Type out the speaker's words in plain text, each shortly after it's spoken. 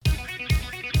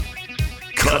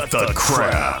Cut the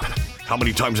crap. How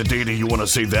many times a day do you want to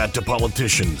say that to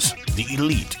politicians, the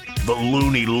elite, the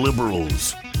loony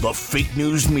liberals, the fake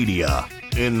news media,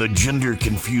 and the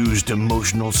gender-confused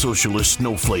emotional socialist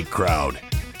snowflake crowd?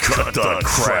 Cut the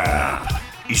crap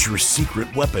is your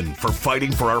secret weapon for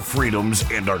fighting for our freedoms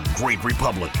and our great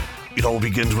republic. It all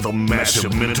begins with a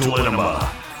massive mental enema,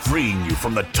 freeing you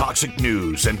from the toxic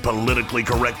news and politically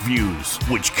correct views,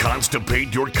 which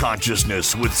constipate your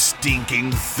consciousness with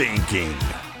stinking thinking.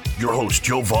 Your host,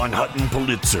 Jovan Hutton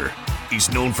Pulitzer.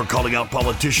 He's known for calling out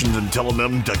politicians and telling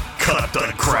them to cut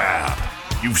the crap.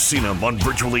 You've seen him on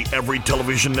virtually every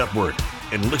television network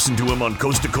and listened to him on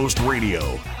Coast to Coast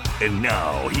Radio. And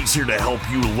now he's here to help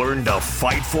you learn to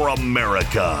fight for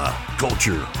America.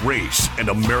 Culture, race, and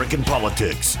American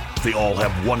politics. They all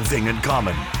have one thing in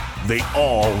common. They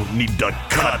all need to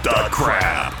cut the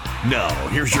crap. Now,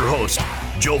 here's your host,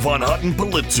 Jovan Hutton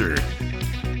Pulitzer.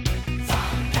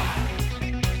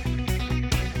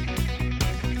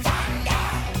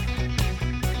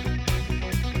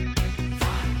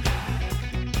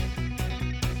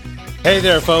 Hey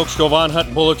there, folks. Jovan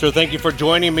Hutton Pulitzer. Thank you for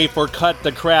joining me for Cut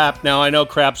the Crap. Now, I know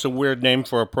crap's a weird name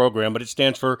for a program, but it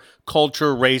stands for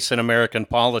Culture, Race, and American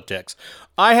Politics.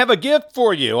 I have a gift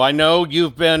for you. I know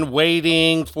you've been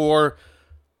waiting for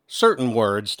certain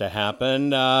words to happen.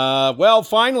 Well,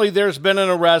 finally, there's been an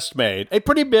arrest made. A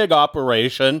pretty big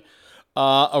operation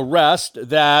arrest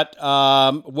that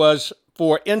was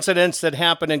for incidents that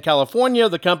happened in California,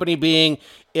 the company being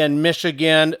in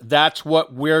Michigan. That's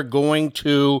what we're going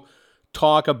to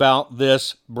talk about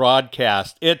this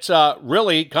broadcast. It's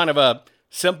really kind of a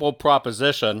simple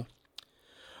proposition.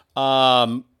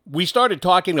 We started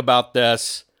talking about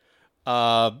this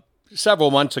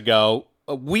several months ago.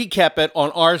 We kept it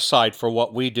on our side for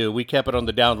what we do. We kept it on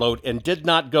the download and did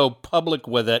not go public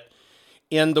with it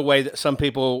in the way that some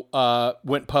people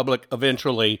went public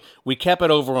eventually. We kept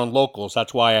it over on locals.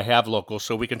 That's why I have locals,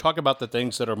 so we can talk about the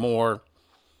things that are more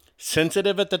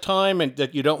sensitive at the time and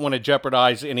that you don't want to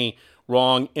jeopardize any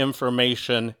wrong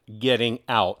information getting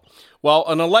out. Well,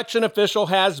 an election official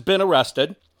has been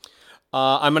arrested.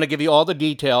 I'm going to give you all the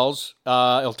details.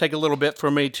 It'll take a little bit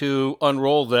for me to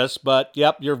unroll this, but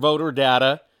yep, your voter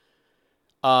data,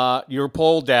 your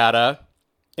poll data,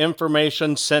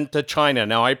 information sent to China.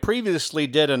 Now, I previously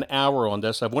did an hour on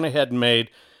this. I went ahead and made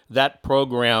that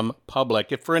program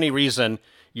public. If for any reason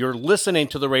you're listening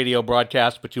to the radio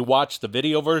broadcast, but you watch the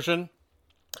video version,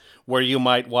 where you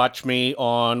might watch me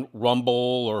on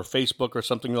Rumble or Facebook or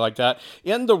something like that.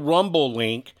 In the Rumble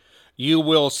link, you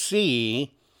will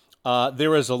see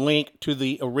there is a link to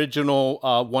the original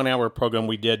 1 hour program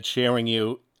we did sharing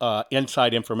you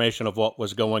inside information of what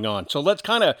was going on. So let's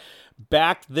kind of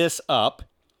back this up.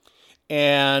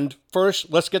 And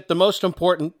first, let's get the most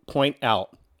important point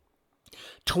out.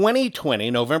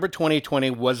 2020, November 2020,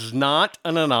 was not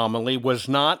an anomaly, was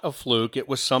not a fluke. It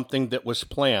was something that was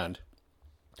planned.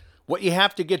 What you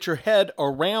have to get your head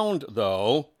around,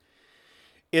 though,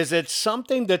 is it's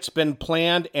something that's been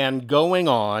planned and going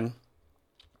on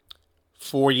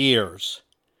for years.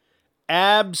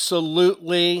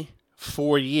 Absolutely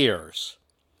for years.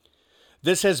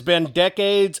 This has been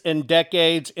decades and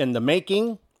decades in the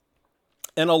making,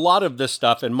 and a lot of this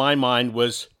stuff, in my mind,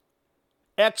 was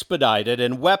expedited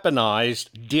and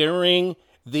weaponized during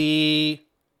the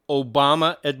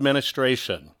Obama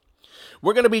administration.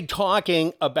 We're going to be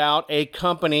talking about a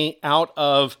company out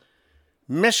of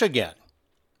Michigan.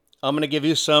 I'm going to give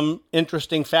you some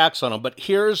interesting facts on them, but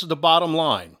here's the bottom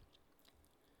line.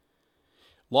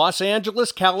 Los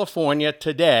Angeles, California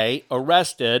today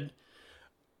arrested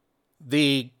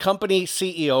the company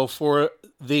CEO for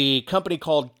the company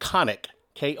called Konnech,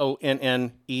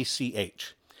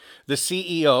 Konnech. The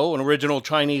CEO, an original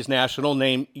Chinese national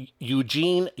named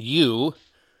Eugene Yu.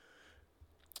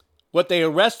 What they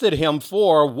arrested him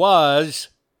for was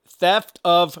theft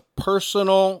of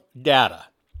personal data.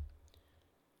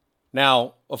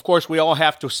 Now, of course, we all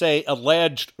have to say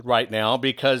alleged right now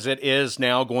because it is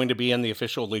now going to be in the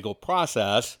official legal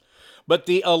process. But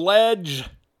the alleged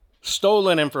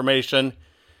stolen information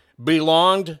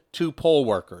belonged to poll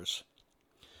workers.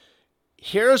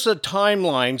 Here's a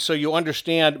timeline so you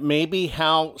understand maybe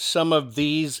how some of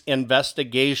these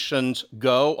investigations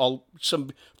go.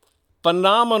 Some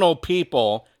phenomenal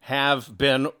people have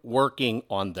been working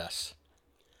on this.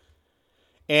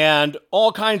 And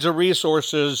all kinds of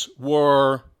resources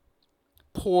were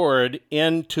poured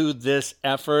into this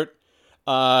effort.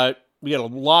 We had a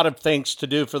lot of things to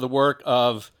do for the work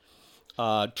of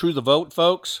True the Vote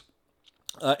folks.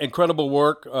 Incredible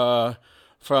work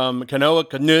from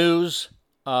Canoic News.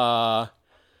 And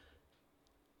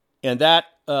that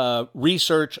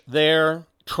research there,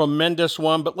 tremendous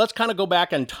one, but let's kind of go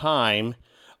back in time,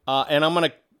 and I'm going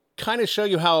to kind of show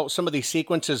you how some of these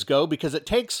sequences go, because it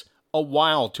takes a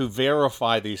while to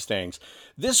verify these things.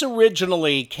 This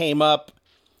originally came up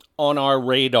on our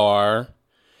radar.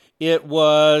 It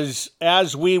was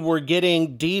as we were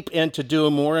getting deep into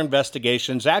doing more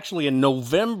investigations, actually in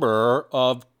November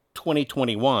of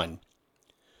 2021.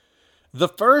 The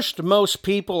first most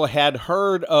people had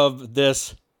heard of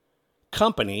this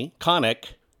company,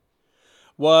 Konnech,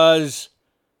 was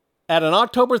at an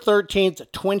October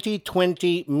 13th,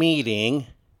 2020 meeting,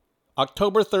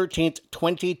 October 13th,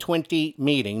 2020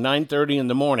 meeting, 9:30 in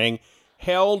the morning,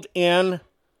 held in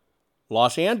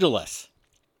Los Angeles.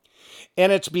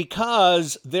 And it's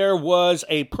because there was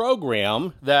a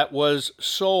program that was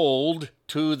sold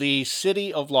to the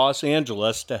city of Los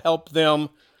Angeles to help them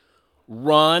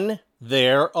run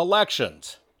their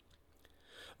elections.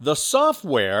 The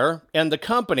software and the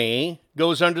company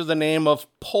goes under the name of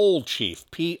Poll Chief,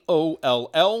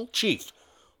 P-O-L-L, Chief,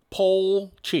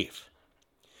 Poll Chief.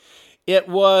 It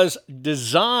was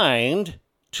designed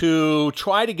to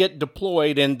try to get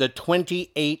deployed in the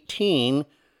 2018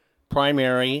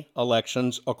 primary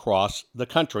elections across the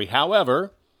country.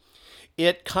 However,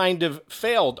 it kind of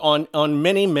failed on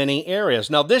many, many areas.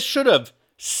 Now, this should have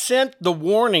sent the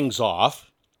warnings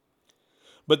off,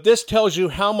 but this tells you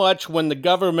how much when the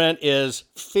government is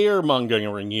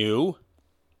fear-mongering you,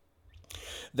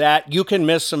 that you can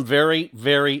miss some very,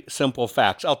 very simple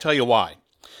facts. I'll tell you why.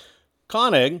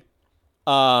 Konnech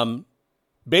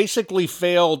basically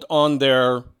failed on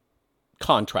their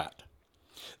contract.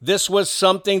 This was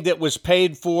something that was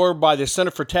paid for by the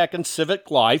Center for Tech and Civic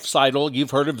Life, CITL.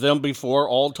 You've heard of them before,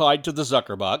 all tied to the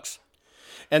Zuckerbucks.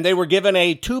 And they were given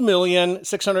a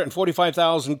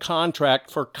 $2,645,000 contract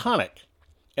for Konnech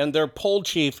and their Poll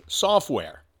Chief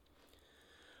software.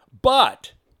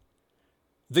 But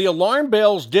the alarm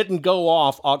bells didn't go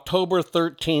off October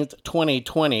 13th,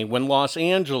 2020, when Los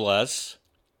Angeles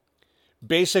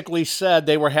basically said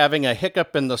they were having a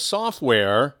hiccup in the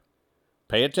software.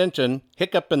 Pay attention,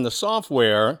 hiccup in the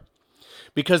software,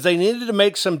 because they needed to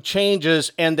make some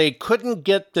changes and they couldn't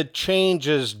get the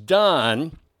changes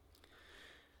done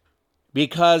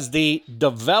because the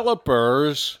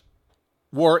developers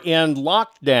were in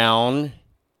lockdown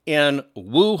in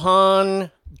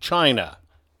Wuhan, China.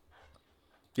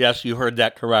 Yes, you heard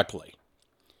that correctly.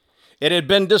 It had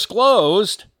been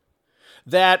disclosed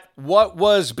that what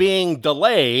was being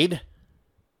delayed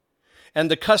and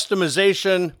the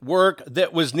customization work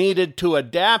that was needed to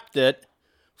adapt it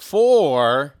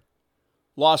for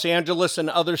Los Angeles and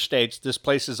other states, this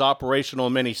place is operational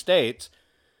in many states,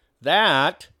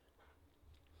 that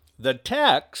the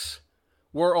techs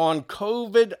were on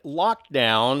COVID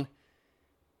lockdown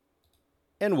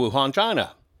in Wuhan,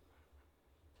 China.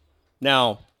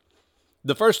 Now,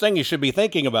 the first thing you should be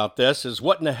thinking about this is,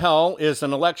 what in the hell is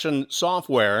an election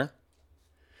software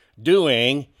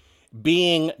doing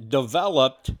being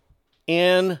developed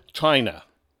in China?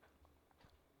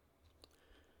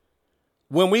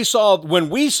 When we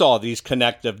saw these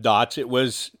connective dots, it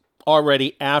was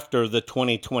already after the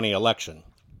 2020 election.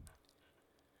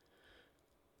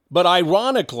 But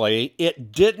ironically,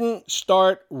 it didn't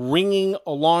start ringing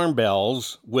alarm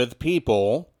bells with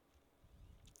people.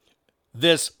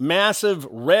 This massive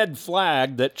red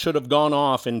flag that should have gone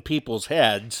off in people's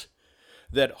heads,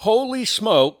 that holy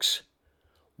smokes,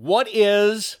 what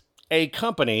is a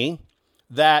company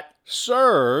that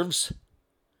serves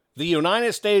the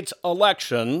United States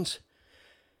elections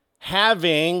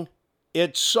having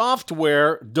its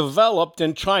software developed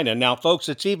in China? Now, folks,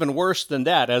 it's even worse than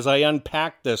that. As I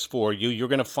unpack this for you, you're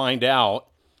going to find out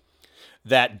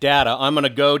that data. I'm going to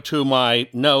go to my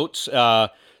notes,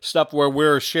 stuff where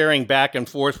we're sharing back and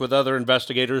forth with other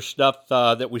investigators, stuff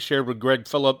that we shared with Greg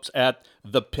Phillips at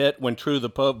The Pit when True the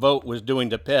Vote was doing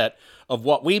The Pit, of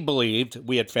what we believed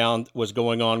we had found was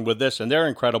going on with this and their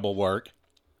incredible work.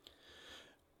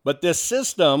 But this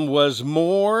system was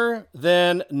more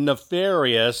than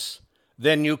nefarious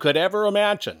than you could ever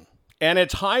imagine. And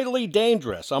it's highly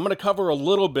dangerous. I'm going to cover a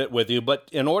little bit with you, but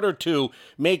in order to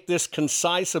make this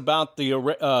concise about the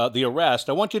arrest,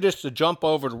 I want you just to jump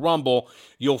over to Rumble.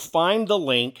 You'll find the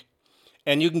link,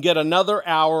 and you can get another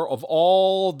hour of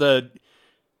all the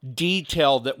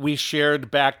detail that we shared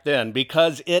back then,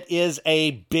 because it is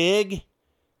a big,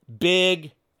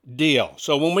 big deal.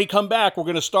 So when we come back, we're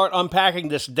going to start unpacking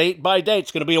this date by date.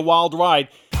 It's going to be a wild ride.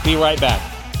 Be right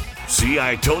back. See,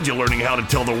 I told you learning how to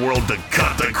tell the world to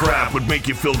cut the crap would make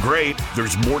you feel great.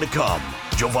 There's more to come.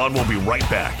 Jovan will be right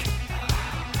back.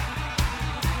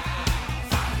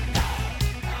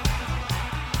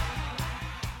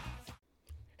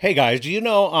 Hey guys, do you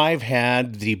know I've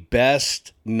had the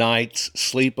best night's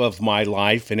sleep of my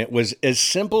life, and it was as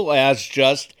simple as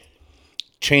just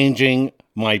changing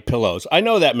my pillows. I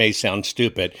know that may sound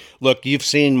stupid. Look, you've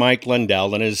seen Mike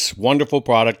Lindell and his wonderful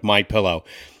product, My Pillow.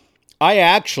 I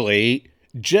actually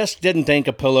just didn't think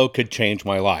a pillow could change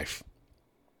my life.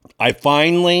 I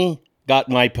finally got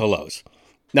My Pillows.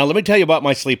 Now, let me tell you about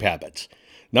my sleep habits.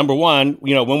 Number one,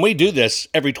 when we do this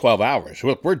every 12 hours,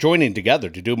 look, we're joining together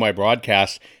to do my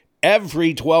broadcast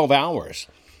every 12 hours.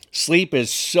 Sleep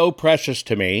is so precious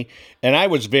to me, and I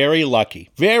was very lucky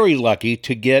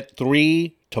to get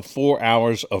 3 to 4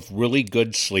 hours of really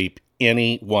good sleep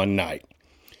any one night.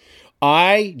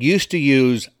 I used to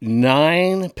use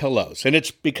 9 pillows, and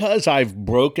it's because I've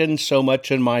broken so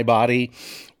much in my body,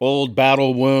 old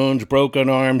battle wounds, broken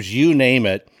arms, you name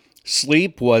it.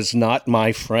 Sleep was not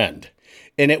my friend.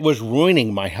 And it was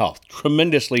ruining my health,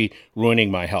 tremendously ruining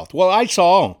my health. Well, I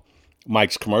saw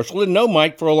Mike's commercial, didn't know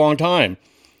Mike for a long time.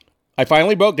 I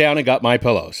finally broke down and got My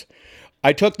Pillows.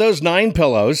 I took those 9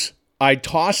 pillows, I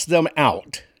tossed them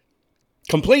out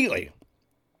completely.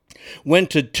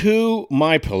 Went to 2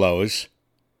 My Pillows.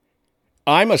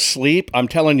 I'm asleep, I'm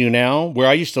telling you now, where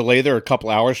I used to lay there a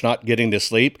couple hours not getting to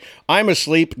sleep. I'm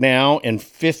asleep now in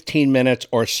 15 minutes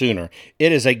or sooner.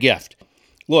 It is a gift.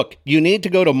 Look, you need to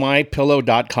go to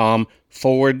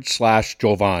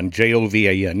mypillow.com/Jovan,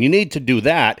 Jovan. You need to do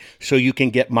that so you can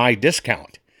get my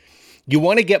discount. You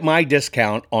want to get my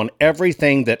discount on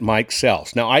everything that Mike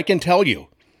sells. Now, I can tell you,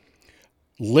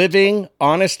 living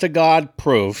honest-to-God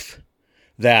proof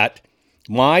that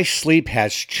my sleep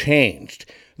has changed.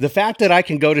 The fact that I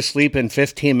can go to sleep in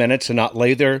 15 minutes and not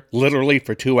lay there literally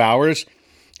for 2 hours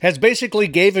has basically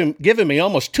given me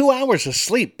almost 2 hours of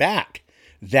sleep back.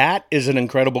 That is an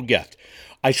incredible gift.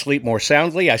 I sleep more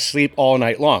soundly. I sleep all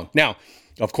night long. Now,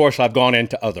 of course, I've gone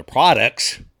into other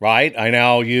products, right? I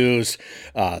now use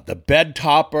the bed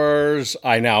toppers.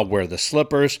 I now wear the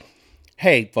slippers.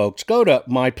 Hey, folks, go to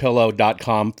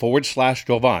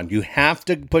mypillow.com/Jovan. You have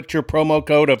to put your promo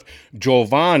code of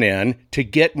Jovan in to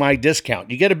get my discount.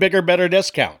 You get a bigger, better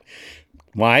discount.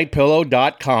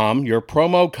 mypillow.com. Your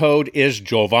promo code is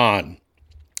Jovan.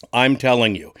 I'm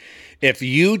telling you. If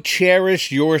you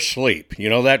cherish your sleep, you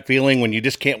know that feeling when you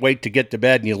just can't wait to get to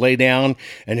bed and you lay down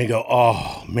and you go,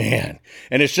 oh man,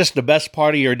 and it's just the best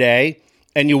part of your day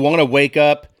and you want to wake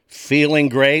up feeling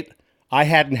great. I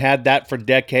hadn't had that for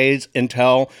decades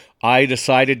until I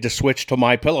decided to switch to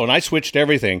My Pillow, and I switched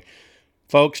everything.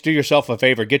 Folks, do yourself a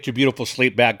favor, get your beautiful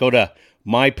sleep back. Go to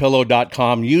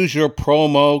mypillow.com, use your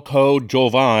promo code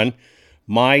Jovan,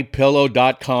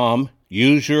 mypillow.com,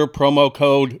 use your promo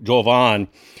code Jovan.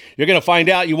 You're going to find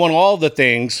out you want all the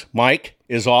things Mike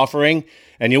is offering,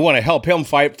 and you want to help him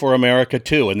fight for America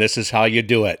too, and this is how you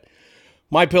do it.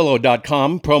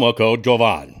 MyPillow.com, promo code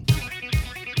Jovan.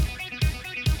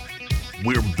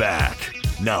 We're back.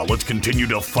 Now let's continue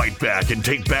to fight back and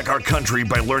take back our country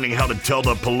by learning how to tell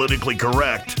the politically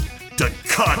correct to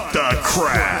cut the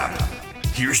crap.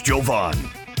 Here's Jovan.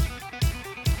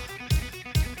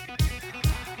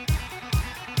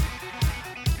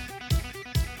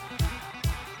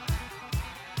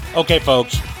 Okay,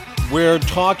 folks, we're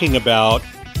talking about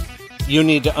you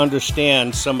need to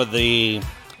understand some of the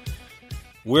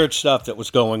weird stuff that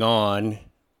was going on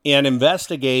in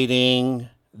investigating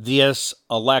this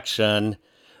election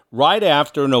right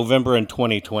after November in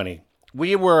 2020.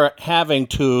 We were having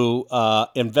to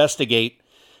investigate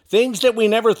things that we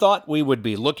never thought we would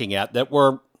be looking at, that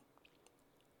were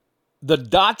the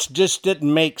dots just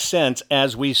didn't make sense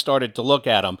as we started to look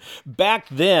at them. Back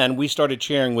then, we started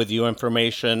sharing with you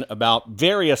information about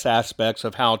various aspects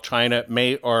of how China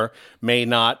may or may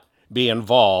not be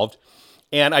involved.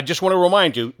 And I just want to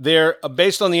remind you,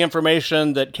 based on the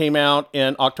information that came out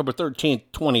in October 13th,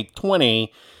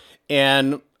 2020,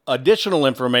 and additional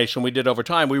information we did over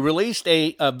time, we released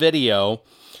a video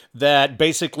that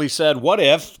basically said, what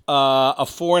if a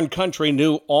foreign country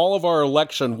knew all of our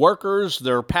election workers,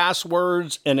 their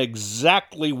passwords, and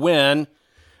exactly when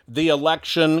the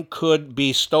election could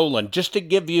be stolen? Just to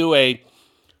give you a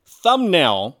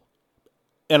thumbnail,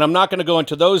 and I'm not going to go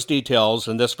into those details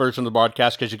in this version of the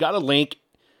broadcast because you got a link.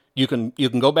 You can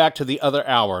go back to the other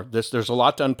hour. There's a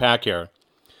lot to unpack here.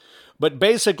 But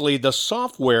basically, the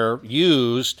software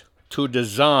used to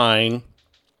design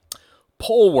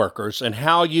poll workers and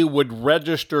how you would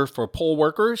register for poll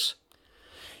workers,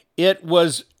 it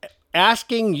was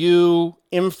asking you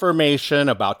information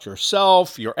about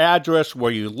yourself, your address,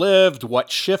 where you lived,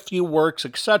 what shift you worked,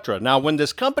 etc. Now, when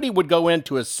this company would go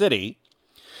into a city,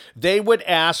 they would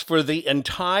ask for the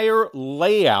entire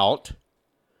layout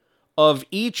of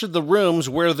each of the rooms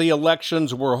where the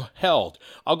elections were held.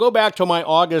 I'll go back to my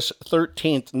August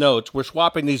 13th notes. We're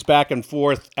swapping these back and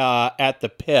forth at the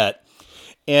pit.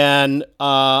 And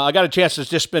I got a chance to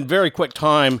just spend very quick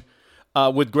time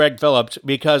with Greg Phillips,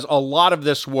 because a lot of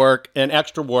this work and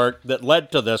extra work that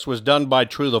led to this was done by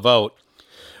True the Vote.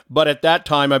 But at that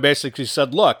time, I basically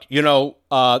said, look,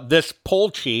 this poll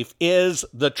chief is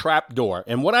the trapdoor.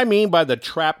 And what I mean by the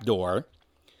trapdoor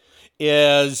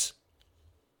is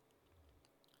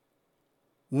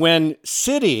when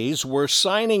cities were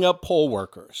signing up poll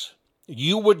workers,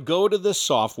 you would go to this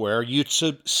software, you'd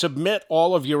submit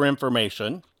all of your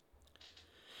information,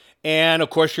 and of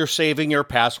course you're saving your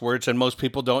passwords, and most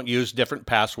people don't use different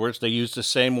passwords. They use the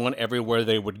same one everywhere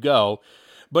they would go.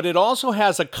 But it also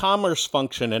has a commerce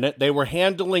function in it. They were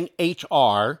handling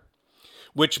HR,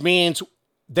 which means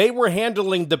they were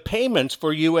handling the payments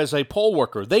for you as a poll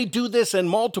worker. They do this in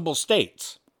multiple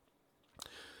states.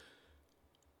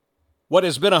 What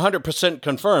has been 100%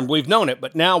 confirmed, we've known it,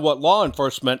 but now what law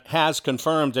enforcement has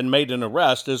confirmed and made an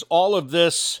arrest is all of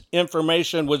this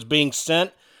information was being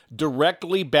sent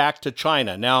directly back to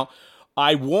China. Now,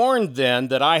 I warned then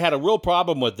that I had a real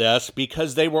problem with this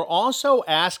because they were also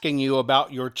asking you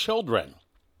about your children,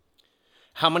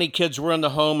 how many kids were in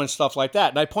the home and stuff like that.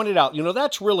 And I pointed out,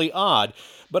 that's really odd.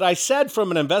 But I said from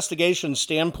an investigation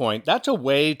standpoint, that's a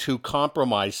way to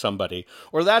compromise somebody,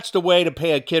 or that's the way to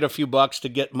pay a kid a few bucks to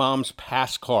get mom's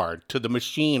pass card to the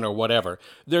machine or whatever.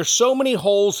 There's so many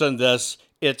holes in this,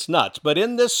 it's nuts. But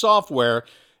in this software,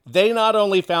 they not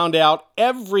only found out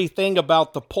everything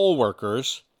about the poll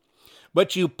workers,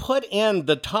 but you put in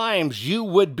the times you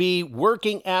would be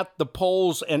working at the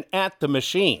polls and at the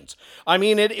machines. I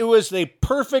mean, it was the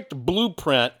perfect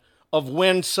blueprint of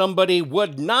when somebody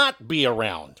would not be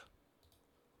around,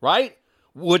 right?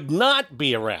 Would not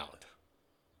be around.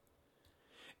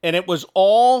 And it was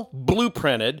all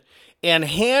blueprinted and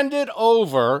handed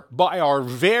over by our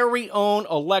very own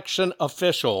election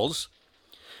officials,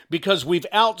 because we've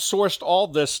outsourced all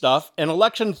this stuff, and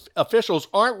election officials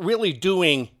aren't really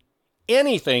doing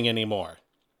anything anymore.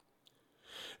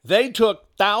 They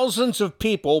took thousands of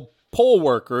people, poll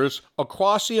workers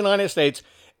across the United States,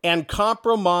 and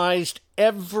compromised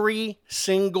every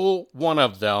single one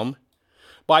of them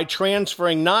by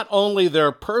transferring not only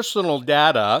their personal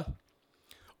data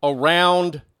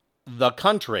around the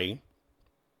country,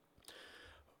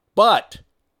 but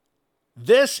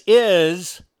this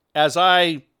is, as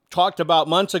I talked about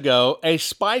months ago, a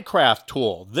spycraft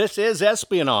tool. This is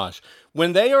espionage.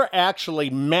 When they are actually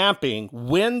mapping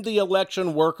when the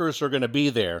election workers are going to be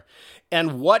there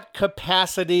and what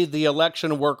capacity the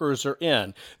election workers are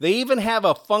in. They even have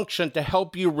a function to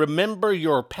help you remember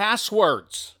your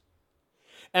passwords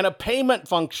and a payment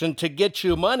function to get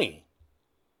you money.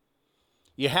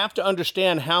 You have to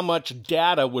understand how much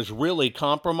data was really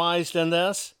compromised in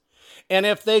this. And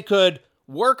if they could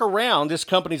work around, this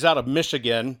company's out of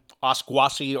Michigan,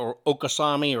 Oskawasee or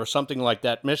Okasami or something like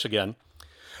that, Michigan.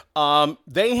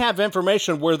 They have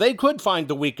information where they could find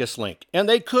the weakest link and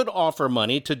they could offer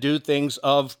money to do things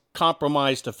of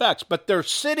compromised effects, but they're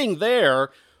sitting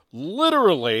there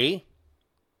literally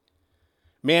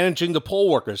managing the poll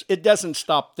workers. It doesn't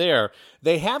stop there.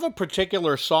 They have a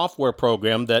particular software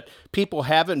program that people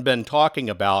haven't been talking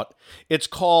about. It's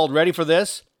called, ready for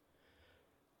this?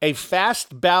 A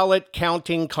fast ballot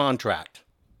counting contract.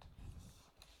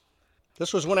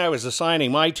 This was when I was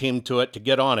assigning my team to it to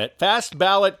get on it. Fast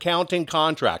ballot counting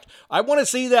contract. I want to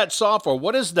see that software.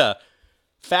 What is the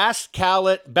fast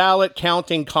ballot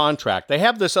counting contract? They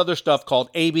have this other stuff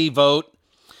called AB Vote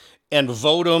and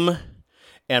Votum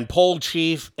and Poll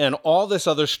Chief and all this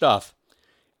other stuff.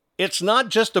 It's not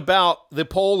just about the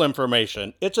poll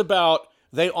information. It's about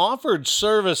they offered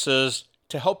services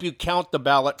to help you count the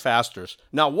ballot faster.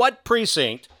 Now, what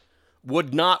precinct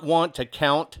would not want to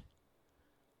count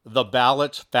the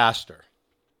ballots faster?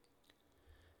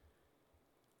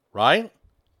 Right?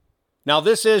 Now,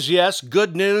 this is, yes,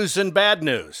 good news and bad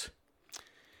news.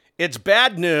 It's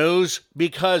bad news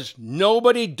because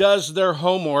nobody does their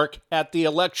homework at the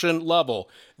election level.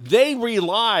 They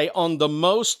rely on the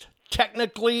most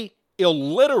technically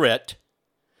illiterate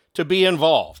to be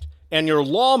involved, and your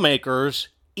lawmakers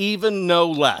even no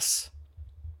less.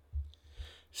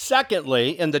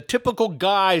 Secondly, in the typical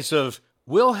guise of,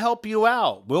 we'll help you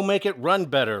out, we'll make it run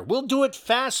better, we'll do it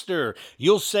faster,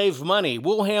 you'll save money,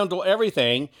 we'll handle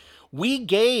everything, we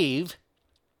gave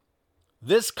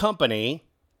this company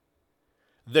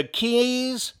the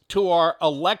keys to our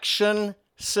election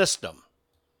system.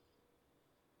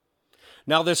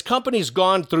 Now, this company's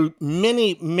gone through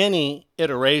many, many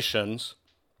iterations.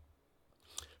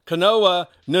 Kanoa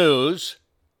News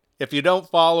If you don't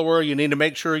follow her, you need to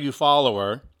make sure you follow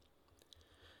her.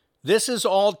 This is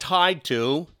all tied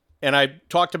to, and I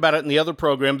talked about it in the other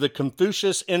program, the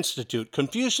Confucius Institute.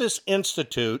 Confucius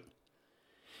Institute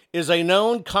is a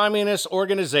known communist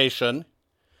organization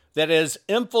that has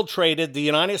infiltrated the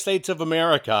United States of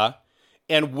America.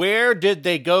 And where did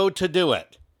they go to do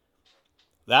it?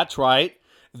 That's right.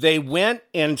 They went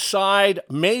inside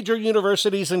major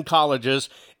universities and colleges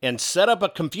and set up a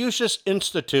Confucius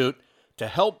Institute to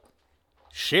help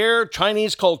share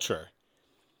Chinese culture.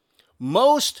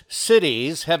 Most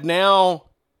cities have now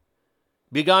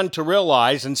begun to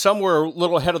realize, and some were a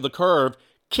little ahead of the curve,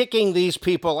 kicking these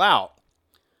people out.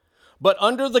 But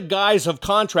under the guise of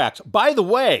contracts. By the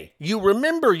way, you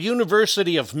remember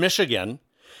University of Michigan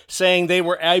saying they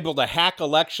were able to hack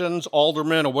elections,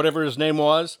 Alderman or whatever his name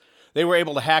was. They were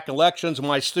able to hack elections.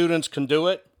 My students can do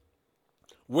it.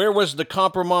 Where was the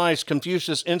compromised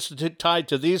Confucius Institute tied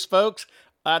to these folks?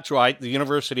 That's right, the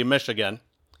University of Michigan.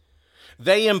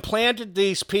 They implanted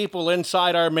these people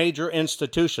inside our major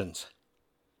institutions.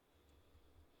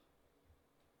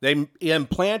 They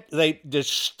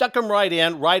just stuck them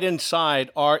right inside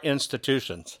our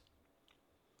institutions.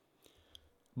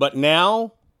 But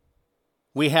now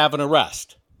we have an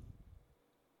arrest.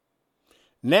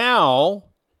 Now,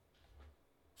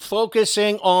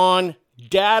 focusing on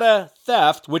data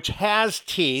theft, which has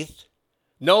teeth,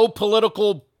 no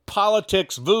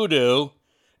politics voodoo,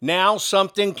 now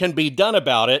something can be done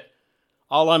about it.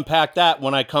 I'll unpack that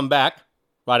when I come back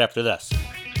right after this.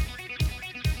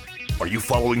 Are you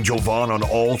following Jovan on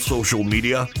all social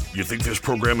media? You think this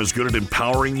program is good at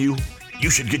empowering you? You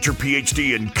should get your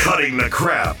PhD in cutting the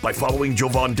crap by following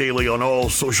Jovan Daily on all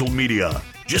social media.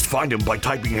 Just find him by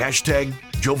typing hashtag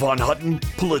Jovan Hutton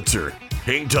Pulitzer.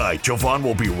 Hang tight, Jovan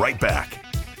will be right back.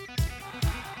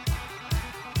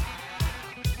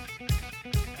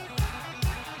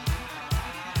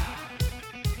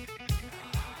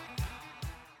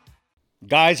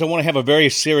 Guys, I want to have a very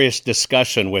serious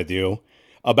discussion with you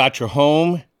about your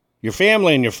home, your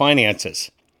family, and your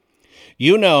finances.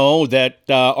 You know that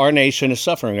our nation is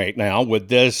suffering right now with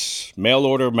this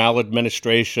mail-order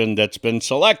maladministration that's been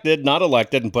selected, not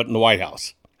elected, and put in the White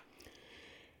House.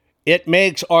 It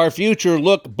makes our future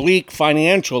look bleak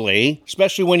financially,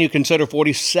 especially when you consider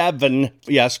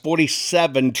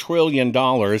 $47 trillion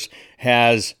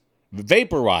has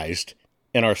vaporized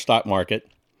in our stock market.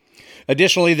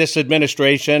 Additionally, this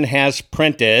administration has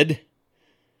printed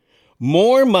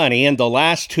more money in the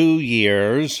last 2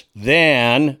 years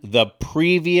than the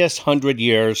previous 100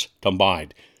 years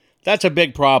combined. That's a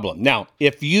big problem. Now,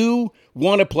 if you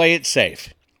want to play it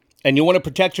safe and you want to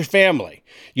protect your family,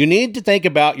 you need to think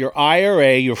about your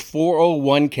IRA, your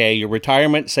 401k, your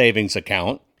retirement savings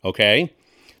account, okay?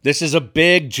 This is a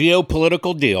big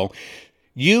geopolitical deal.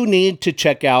 You need to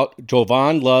check out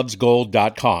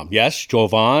JovanLovesGold.com. Yes,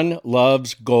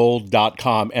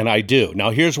 JovanLovesGold.com, and I do.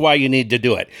 Now, here's why you need to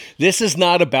do it. This is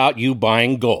not about you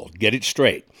buying gold. Get it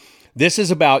straight. This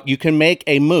is about you can make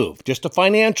a move, just a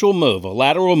financial move, a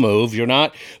lateral move. You're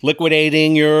not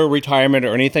liquidating your retirement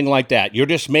or anything like that. You're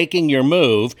just making your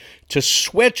move to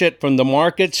switch it from the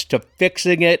markets to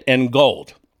fixing it in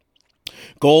gold.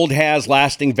 Gold has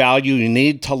lasting value. You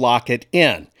need to lock it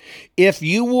in. If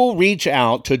you will reach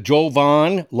out to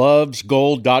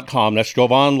JovanLovesGold.com, that's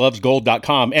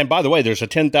JovanLovesGold.com. And by the way, there's a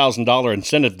 $10,000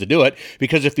 incentive to do it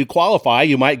because if you qualify,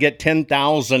 you might get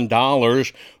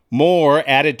 $10,000 more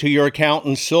added to your account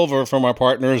in silver from our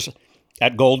partners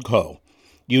at Goldco.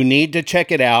 You need to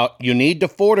check it out. You need to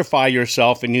fortify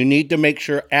yourself, and you need to make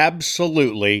sure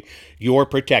absolutely you're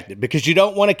protected because you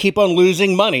don't want to keep on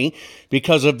losing money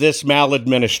because of this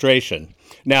maladministration.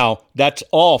 Now, that's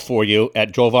all for you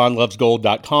at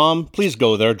JovanLovesGold.com. Please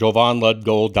go there,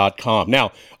 JovanLovesGold.com.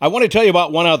 Now, I want to tell you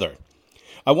about one other.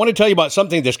 I want to tell you about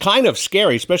something that's kind of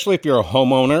scary, especially if you're a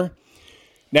homeowner.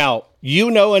 Now, you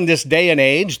know in this day and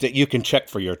age that you can check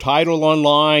for your title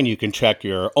online, you can check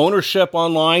your ownership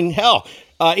online. Hell,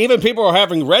 even people are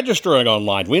having registering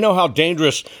online. We know how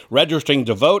dangerous registering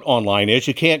to vote online is.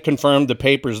 You can't confirm the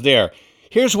papers there.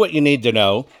 Here's what you need to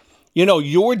know. You know,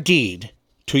 your deed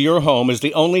to your home is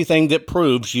the only thing that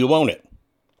proves you own it.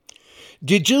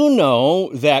 Did you know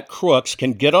that crooks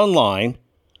can get online,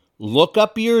 look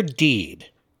up your deed,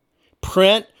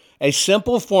 print a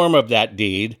simple form of that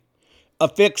deed,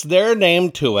 affix their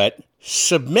name to it,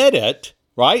 submit it,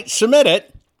 right? Submit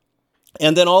it,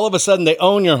 and then all of a sudden they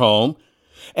own your home,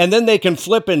 and then they can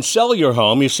flip and sell your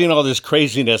home. You've seen all this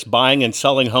craziness buying and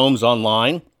selling homes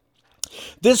online.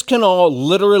 This can all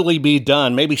literally be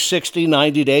done, maybe 60,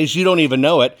 90 days, you don't even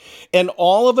know it, and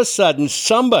all of a sudden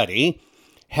somebody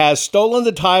has stolen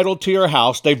the title to your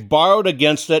house. They've borrowed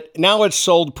against it. Now it's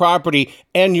sold property,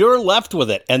 and you're left with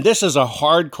it. And this is a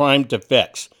hard crime to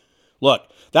fix. Look,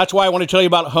 that's why I want to tell you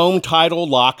about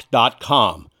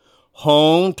HomeTitleLock.com.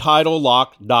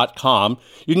 HomeTitleLock.com.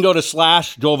 You can go to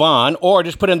 /Jovan or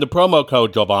just put in the promo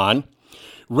code Jovan.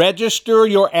 Register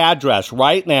your address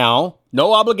right now.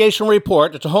 No obligation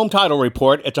report. It's a home title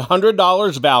report. It's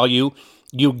 $100 value.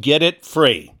 You get it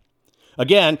free.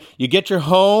 Again, you get your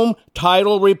home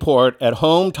title report at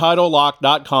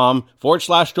HomeTitleLock.com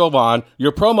 /Jovan.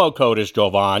 Your promo code is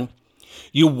Jovan.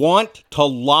 You want to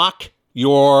lock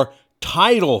your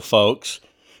title, folks.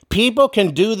 People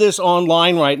can do this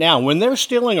online right now. When they're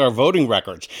stealing our voting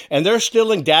records and they're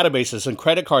stealing databases and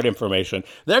credit card information,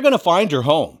 they're going to find your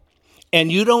home.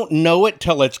 And you don't know it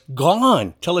till it's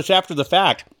gone, till it's after the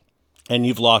fact, and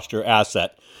you've lost your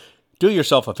asset. Do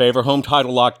yourself a favor,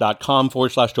 HomeTitleLock.com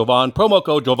 /Jovan, promo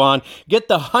code Jovan. Get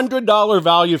the $100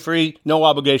 value free, no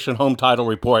obligation home title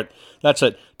report. That's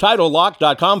it,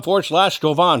 TitleLock.com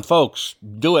 /Jovan. Folks,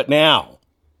 do it now.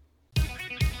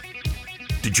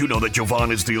 Did you know that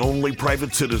Jovan is the only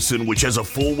private citizen which has a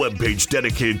full webpage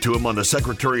dedicated to him on the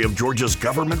Secretary of Georgia's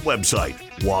government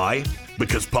website? Why?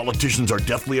 Because politicians are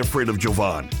deathly afraid of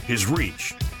Jovan, his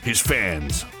reach, his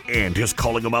fans, and his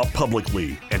calling them out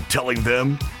publicly and telling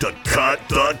them to cut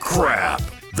the crap.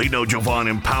 They know Jovan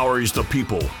empowers the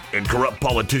people, and corrupt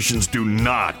politicians do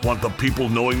not want the people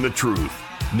knowing the truth.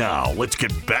 Now, let's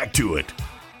get back to it.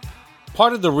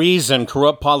 Part of the reason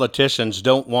corrupt politicians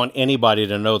don't want anybody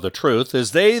to know the truth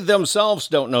is they themselves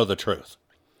don't know the truth.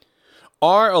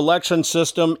 Our election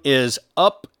system is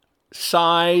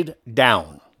upside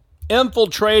down,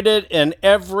 infiltrated in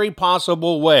every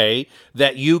possible way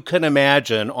that you can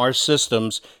imagine. Our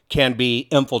systems can be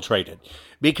infiltrated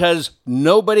because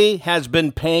nobody has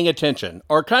been paying attention.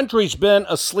 Our country's been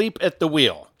asleep at the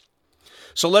wheel.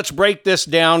 So let's break this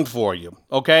down for you,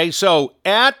 okay? So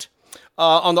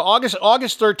on the August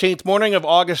 13th, morning of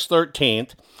August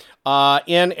 13th,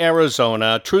 in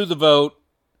Arizona, True the Vote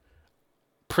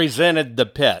presented the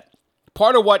pit.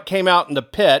 Part of what came out in the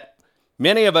pit,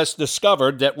 many of us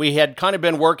discovered that we had kind of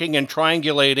been working and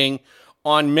triangulating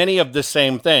on many of the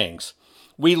same things.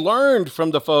 We learned from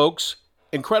the folks,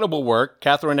 incredible work,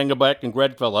 Catherine Engelbeck and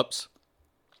Greg Phillips,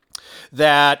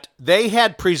 that they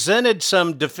had presented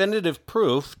some definitive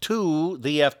proof to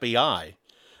the FBI.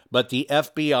 But the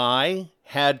FBI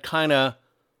had kind of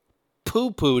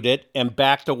poo-pooed it and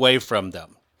backed away from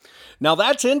them. Now,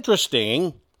 that's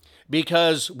interesting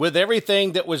because with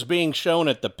everything that was being shown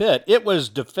at the pit, it was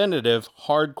definitive,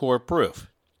 hardcore proof.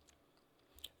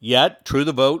 Yet, True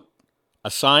the Vote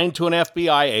assigned to an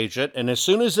FBI agent, and as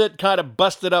soon as it kind of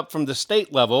busted up from the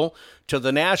state level to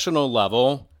the national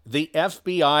level, the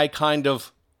FBI kind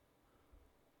of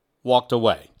walked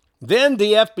away. Then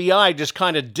the FBI just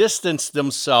kind of distanced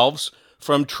themselves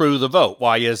from True the Vote.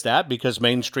 Why is that? Because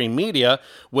mainstream media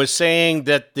was saying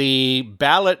that the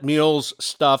ballot mules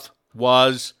stuff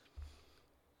was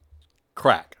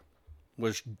crack,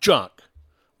 was junk,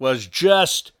 was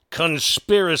just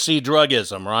conspiracy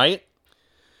drugism, right?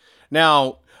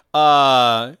 Now,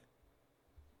 I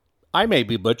may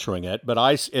be butchering it, but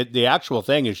the actual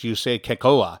thing is you say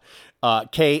Kanekoa,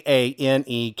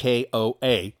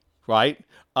 Kanekoa, right?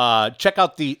 Check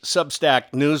out the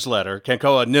Substack newsletter,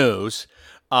 Kanekoa News,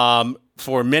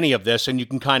 for many of this, and you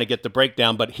can kind of get the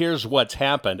breakdown. But here's what's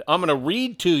happened. I'm going to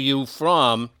read to you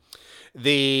from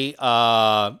the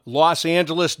Los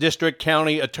Angeles District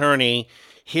County Attorney.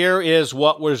 Here is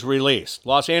what was released.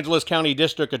 Los Angeles County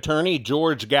District Attorney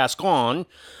George Gascon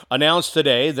announced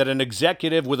today that an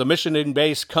executive with a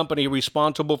Michigan-based company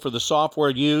responsible for the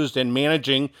software used in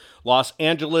managing Los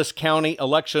Angeles County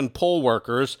election poll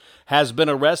workers has been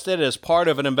arrested as part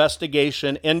of an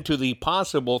investigation into the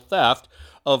possible theft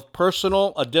of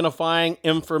personal identifying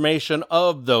information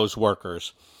of those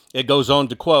workers. It goes on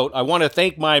to quote, "I want to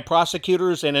thank my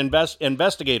prosecutors and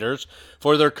investigators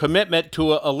for their commitment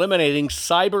to eliminating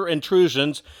cyber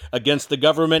intrusions against the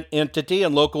government entity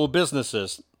and local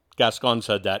businesses." Gascon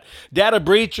said that. "Data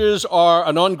breaches are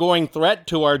an ongoing threat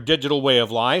to our digital way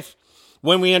of life.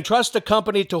 When we entrust a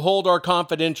company to hold our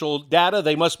confidential data,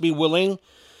 they must be willing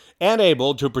and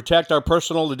able to protect our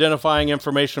personal identifying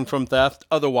information from theft.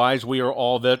 Otherwise, we are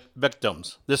all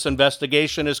victims. This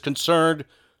investigation is concerns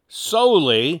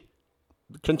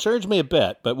me a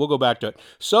bit, but we'll go back to it,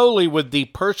 solely with the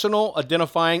personal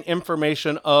identifying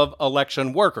information of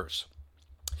election workers.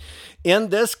 In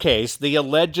this case, the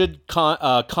alleged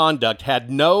conduct had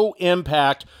no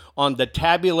impact on the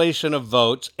tabulation of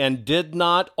votes and did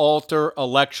not alter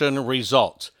election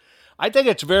results." I think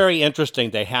it's very interesting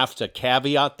they have to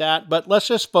caveat that, but let's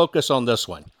just focus on this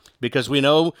one because we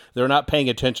know they're not paying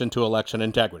attention to election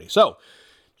integrity. So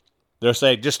they're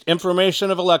saying just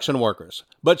information of election workers.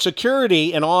 But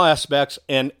security in all aspects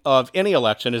of any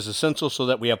election is essential so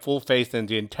that we have full faith in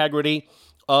the integrity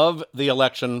of the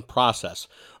election process.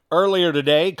 Earlier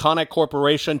today, Connick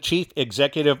Corporation Chief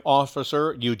Executive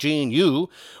Officer Eugene Yu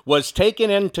was taken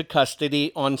into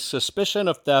custody on suspicion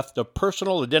of theft of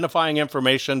personal identifying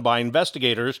information by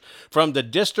investigators from the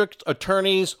District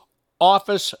Attorney's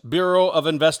Office Bureau of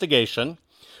Investigation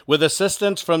with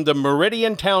assistance from the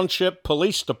Meridian Township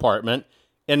Police Department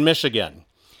in Michigan.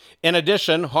 In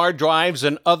addition, hard drives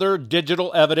and other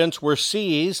digital evidence were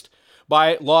seized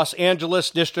by Los Angeles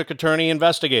District Attorney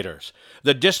investigators.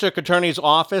 The District Attorney's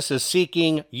Office is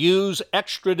seeking Yu's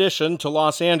extradition to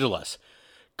Los Angeles.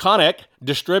 Connick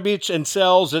distributes and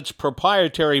sells its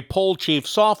proprietary Poll Chief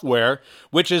software,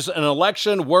 which is an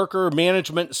election worker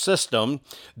management system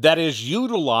that is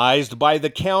utilized by the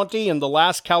county in the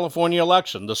last California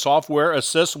election. The software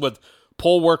assists with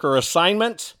poll worker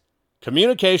assignments,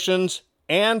 communications,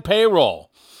 and payroll.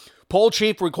 Poll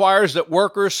Chief requires that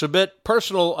workers submit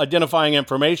personal identifying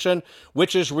information,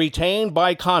 which is retained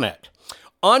by Connick.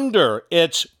 Under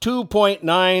its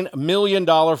 $2.9 million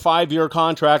 5-year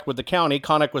contract with the county,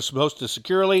 Connick was supposed to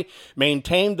securely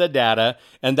maintain the data,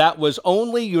 and that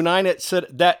only United States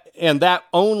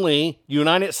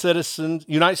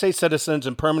citizens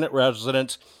and permanent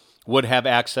residents would have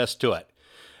access to it.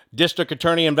 District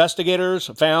Attorney investigators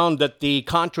found that the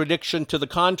contradiction to the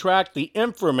contract, the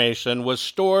information was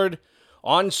stored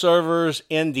on servers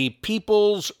in the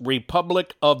People's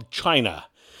Republic of China.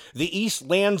 The East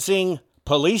Lansing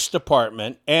Police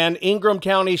Department and Ingham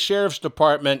County Sheriff's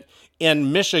Department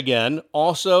in Michigan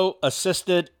also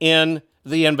assisted in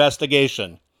the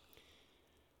investigation.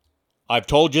 I've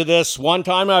told you this one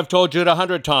time, I've told you it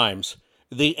 100 times.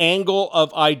 The angle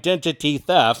of identity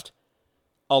theft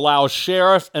allows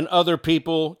sheriff and other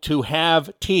people to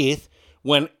have teeth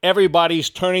when everybody's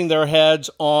turning their heads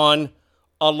on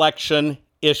election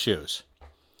issues.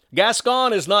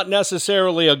 Gascon is not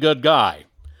necessarily a good guy,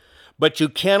 but you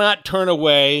cannot turn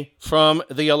away from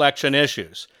the election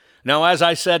issues. Now, as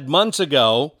I said months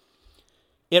ago,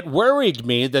 it worried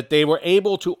me that they were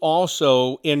able to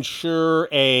also ensure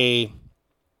a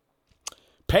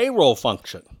payroll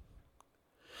function,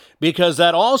 because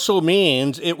that also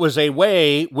means it was a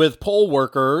way with poll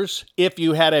workers, if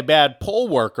you had a bad poll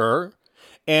worker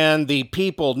and the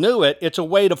people knew it, it's a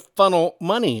way to funnel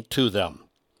money to them.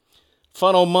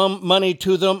 Funnel money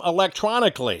to them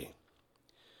electronically.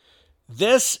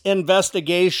 This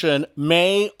investigation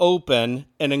may open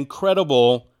an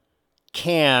incredible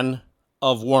can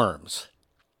of worms.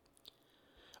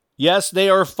 Yes, they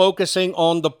are focusing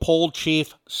on the Poll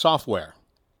Chief software.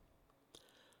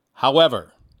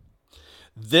 However,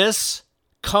 this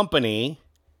company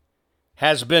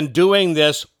has been doing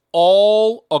this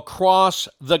all across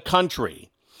the country.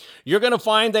 You're going to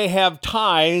find they have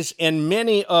ties in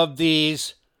many of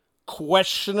these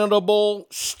questionable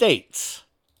states.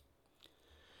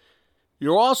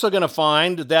 You're also going to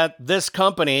find that this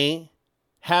company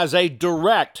has a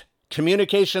direct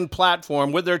communication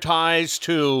platform with their ties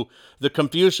to the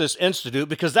Confucius Institute,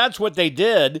 because that's what they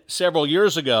did several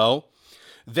years ago.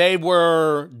 They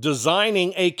were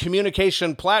designing a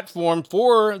communication platform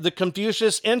for the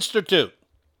Confucius Institute.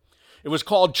 It was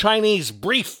called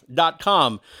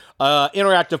ChineseBrief.com,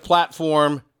 interactive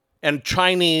platform and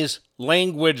Chinese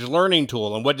language learning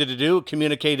tool. And what did it do? It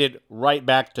communicated right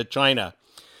back to China.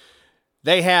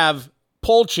 They have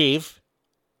Poll Chief,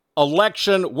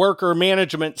 election worker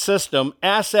management system,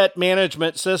 asset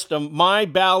management system, my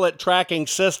ballot tracking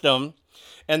system,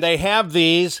 and they have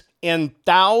these in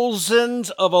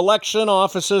thousands of election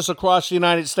offices across the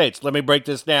United States. Let me break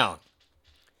this down.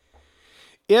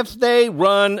 If they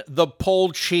run the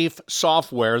Poll Chief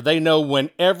software, they know when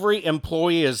every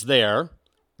employee is there.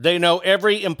 They know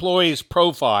every employee's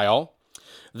profile.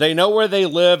 They know where they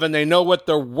live, and they know what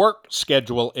their work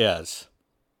schedule is.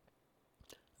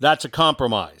 That's a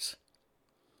compromise.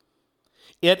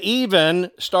 It even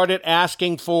started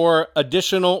asking for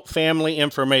additional family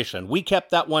information. We kept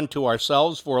that one to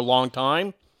ourselves for a long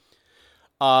time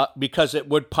because it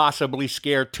would possibly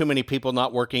scare too many people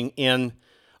not working in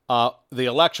the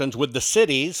elections with the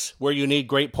cities where you need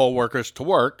great poll workers to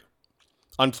work.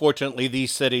 Unfortunately,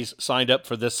 these cities signed up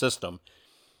for this system.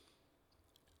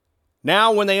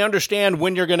 Now, when they understand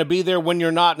when you're going to be there, when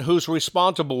you're not, and who's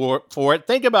responsible for it,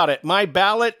 think about it. My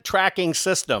ballot tracking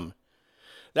system.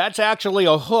 That's actually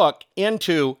a hook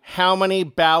into how many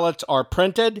ballots are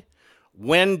printed,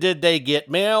 when did they get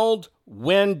mailed,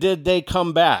 when did they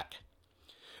come back.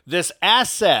 this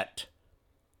asset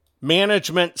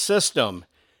management system.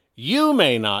 You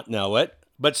may not know it,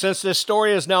 but since this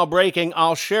story is now breaking,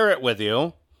 I'll share it with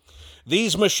you.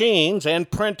 These machines and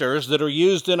printers that are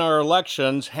used in our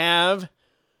elections have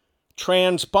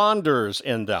transponders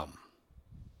in them.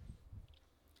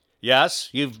 Yes,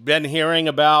 you've been hearing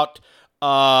about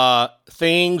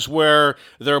things where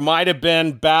there might have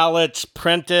been ballots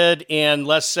printed in,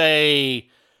 let's say,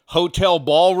 hotel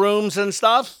ballrooms and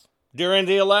stuff during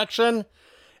the election.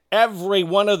 Every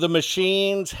one of the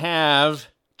machines have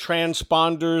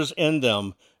transponders in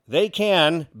them. They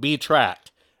can be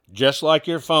tracked, just like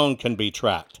your phone can be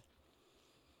tracked.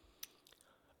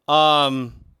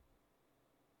 When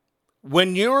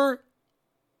you're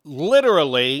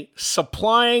literally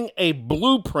supplying a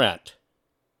blueprint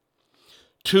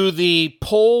to the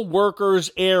poll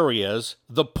workers' areas,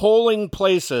 the polling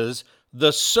places,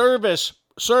 the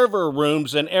server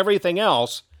rooms, and everything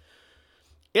else,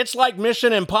 it's like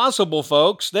Mission Impossible,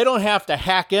 folks. They don't have to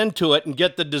hack into it and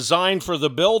get the design for the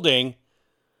building.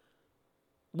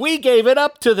 We gave it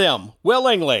up to them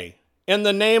willingly in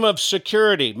the name of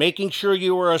security, making sure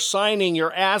you are assigning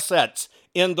your assets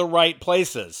in the right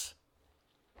places.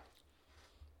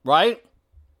 Right?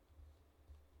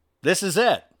 This is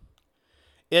it.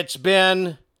 It's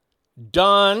been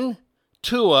done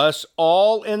to us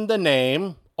all in the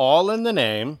name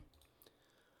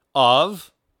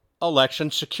of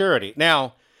election security.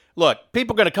 Now, look,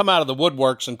 people are going to come out of the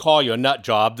woodworks and call you a nut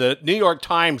job. The New York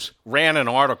Times ran an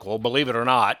article, believe it or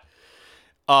not,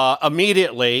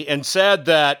 immediately and said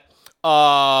that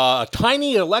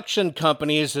tiny election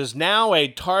companies is now a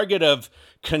target of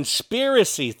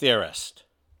conspiracy theorists.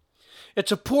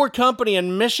 It's a poor company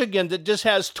in Michigan that just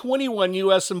has 21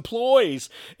 U.S. employees,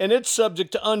 and it's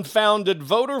subject to unfounded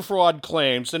voter fraud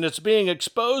claims, and it's being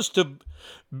exposed to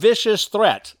vicious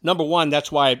threats. Number one,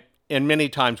 that's why, and many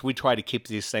times we try to keep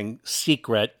these things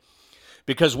secret,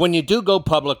 because when you do go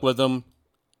public with them,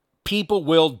 people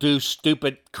will do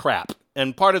stupid crap.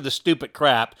 And part of the stupid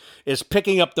crap is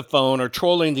picking up the phone or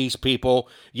trolling these people,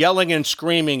 yelling and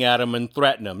screaming at them and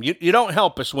threatening them. You don't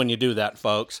help us when you do that,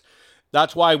 folks.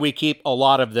 That's why we keep a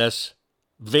lot of this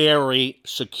very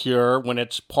secure when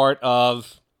it's part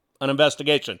of an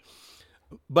investigation.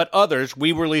 But others,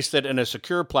 we released it in a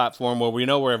secure platform where we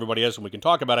know where everybody is and we can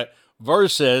talk about it,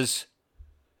 versus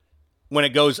when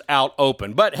it goes out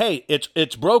open. But hey,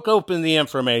 it's broke open the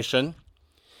information.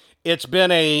 It's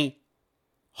been a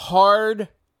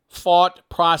hard-fought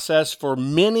process for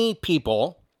many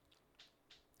people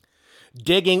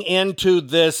digging into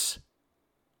this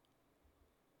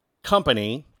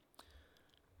company,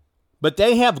 but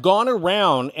they have gone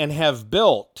around and have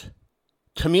built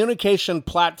communication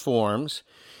platforms,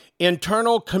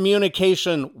 internal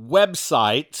communication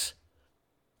websites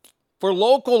for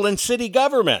local and city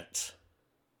governments.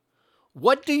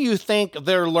 What do you think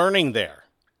they're learning there?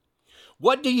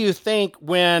 What do you think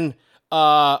when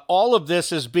all of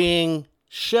this is being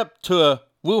shipped to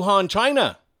Wuhan,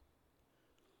 China?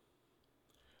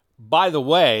 By the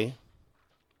way,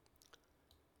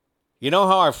 you know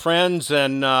how our friends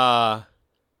in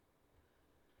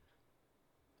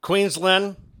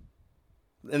Queensland,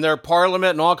 in their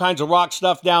parliament and all kinds of rock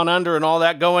stuff down under and all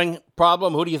that going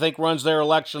problem, who do you think runs their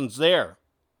elections there?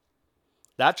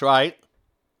 That's right.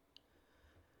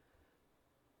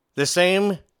 The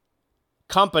same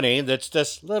company that's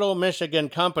this little Michigan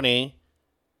company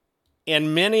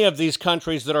in many of these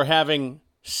countries that are having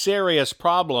serious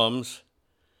problems,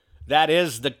 that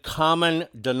is the common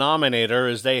denominator,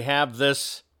 is they have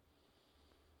this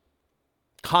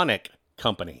Konnech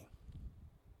company.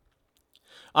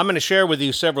 I'm going to share with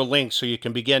you several links so you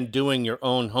can begin doing your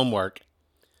own homework.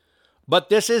 But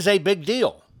this is a big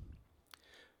deal.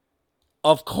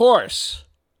 Of course,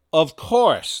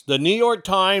 the New York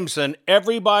Times and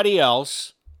everybody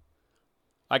else,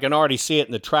 I can already see it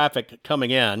in the traffic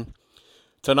coming in.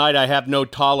 Tonight I have no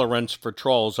tolerance for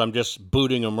trolls. I'm just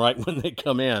booting them right when they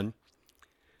come in.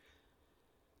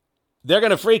 They're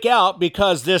going to freak out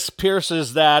because this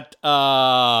pierces that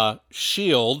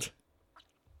shield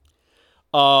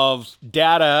of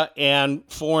data and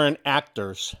foreign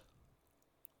actors.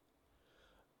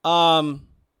 However,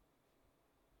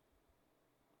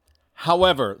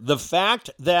 the fact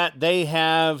that they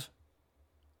have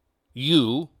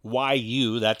YOU,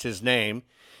 that's his name,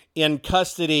 in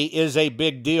custody is a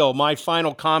big deal. My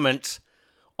final comments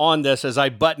on this as I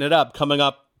button it up, coming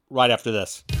up right after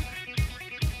this.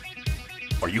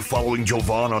 Are you following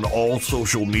Jovan on all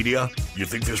social media? You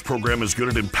think this program is good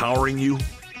at empowering you?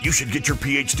 You should get your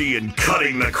PhD in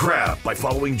cutting the crap by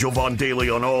following Jovan Daily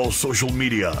on all social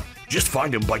media. Just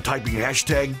find him by typing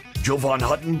hashtag Jovan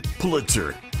Hutton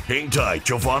Pulitzer. Hang tight,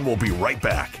 Jovan will be right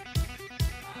back.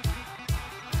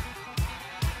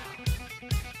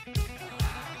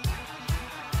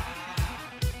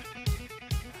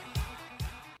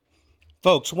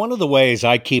 Folks, one of the ways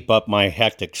I keep up my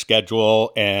hectic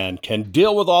schedule and can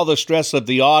deal with all the stress of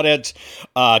the audits,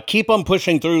 keep on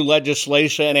pushing through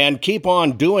legislation, and keep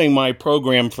on doing my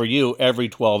program for you every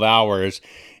 12 hours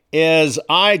is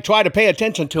I try to pay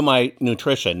attention to my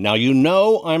nutrition. Now, you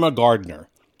know I'm a gardener.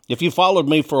 If you followed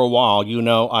me for a while, you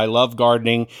know I love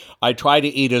gardening. I try to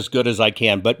eat as good as I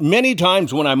can. But many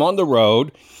times when I'm on the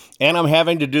road and I'm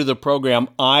having to do the program,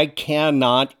 I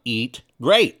cannot eat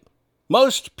great.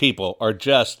 Most people are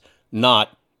just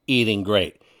not eating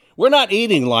great. We're not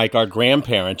eating like our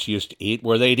grandparents used to eat,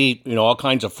 where they'd eat, all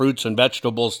kinds of fruits and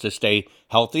vegetables to stay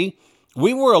healthy.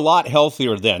 We were a lot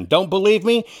healthier then. Don't believe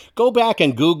me? Go back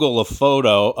and Google a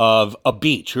photo of a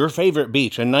beach, your favorite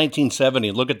beach in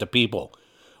 1970. Look at the people.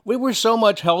 We were so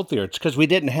much healthier. It's because we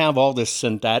didn't have all this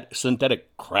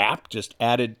synthetic crap just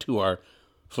added to our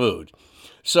food.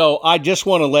 So I just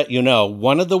want to let you know,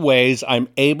 one of the ways I'm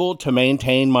able to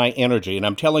maintain my energy, and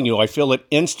I'm telling you, I feel it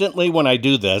instantly when I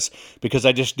do this, because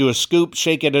I just do a scoop,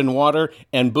 shake it in water,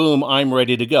 and boom, I'm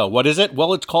ready to go. What is it?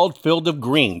 Well, it's called Field of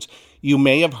Greens. You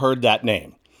may have heard that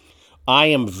name. I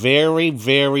am very,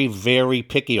 very, very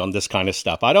picky on this kind of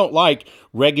stuff. I don't like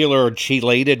regular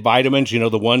chelated vitamins,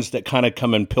 the ones that kind of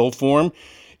come in pill form.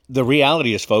 The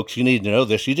reality is, folks, you need to know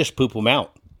this, you just poop them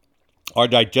out. Our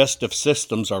digestive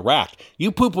systems are racked.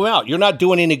 You poop them out. You're not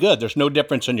doing any good. There's no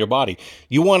difference in your body.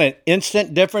 You want an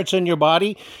instant difference in your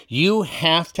body? You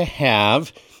have to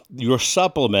have your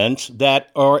supplements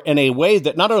that are in a way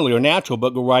that not only are natural,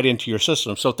 but go right into your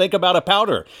system. So think about a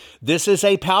powder. This is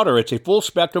a powder. It's a full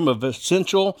spectrum of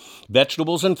essential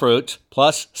vegetables and fruits,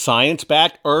 plus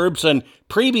science-backed herbs and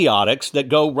prebiotics that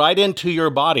go right into your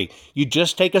body. You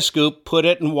just take a scoop, put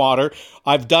it in water.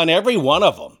 I've done every one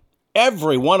of them.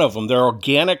 Every one of them. They're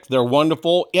organic. They're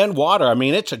wonderful in water. I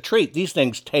mean, it's a treat. These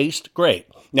things taste great.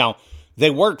 Now, they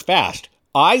work fast.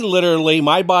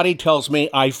 My body tells me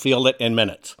I feel it in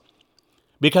minutes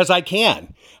because I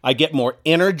can. I get more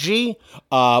energy.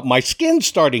 My skin's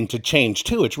starting to change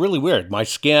too. It's really weird. My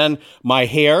skin, my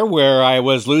hair, where I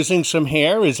was losing some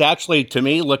hair, is actually, to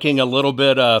me, looking a little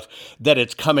bit of that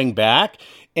it's coming back.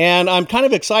 And I'm kind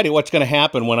of excited what's going to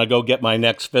happen when I go get my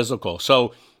next physical.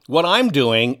 So what I'm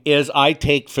doing is I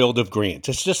take Field of Greens.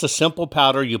 It's just a simple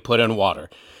powder you put in water.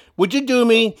 Would you do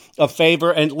me a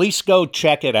favor and at least go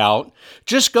check it out?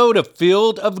 Just go to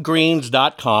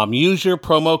fieldofgreens.com. Use your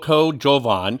promo code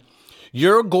Jovan.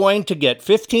 You're going to get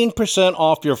 15%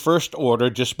 off your first order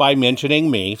just by mentioning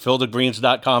me,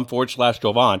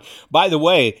 fieldofgreens.com/Jovan. By the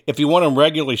way, if you want them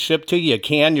regularly shipped to you, you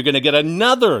can. You're going to get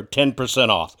another 10%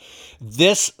 off.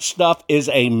 This stuff is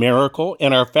a miracle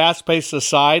in our fast-paced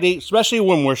society, especially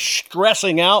when we're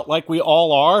stressing out like we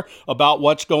all are about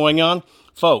what's going on.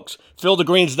 Folks,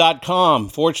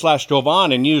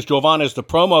 fieldofgreens.com/Jovan and use Jovan as the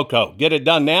promo code. Get it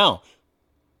done now.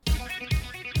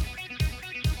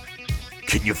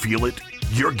 Can you feel it?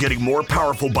 You're getting more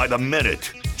powerful by the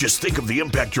minute. Just think of the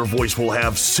impact your voice will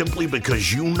have simply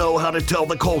because you know how to tell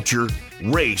the culture,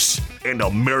 race, and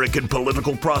American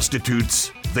political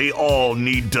prostitutes they all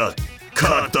need to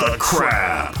cut the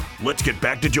crap. Let's get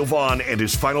back to Jovan and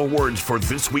his final words for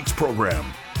this week's program.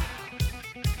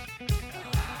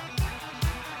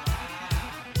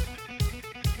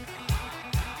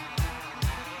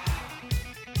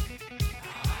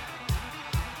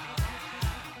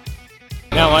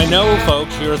 Now, I know,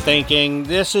 folks, you're thinking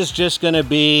this is just going to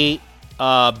be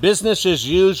business as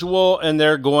usual, and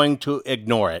they're going to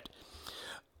ignore it.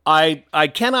 I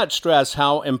cannot stress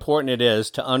how important it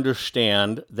is to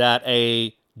understand that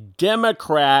a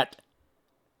Democrat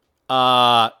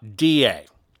DA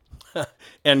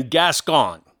and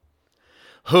Gascon,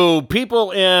 who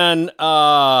people in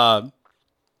L.A.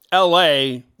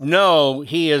 know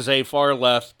he is a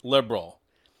far-left liberal,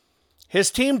 his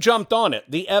team jumped on it.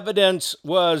 The evidence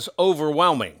was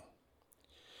overwhelming.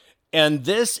 And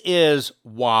this is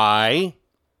why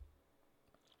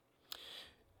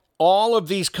all of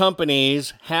these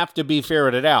companies have to be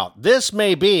ferreted out. This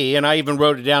may be, and I even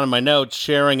wrote it down in my notes,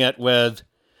 sharing it with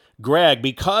Greg,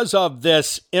 because of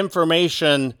this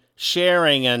information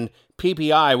sharing and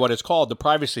PPI, what it's called, the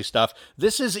privacy stuff.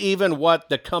 This is even what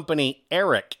the company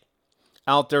Eric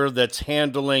out there that's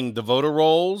handling the voter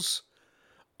rolls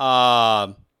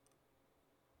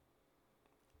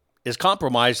is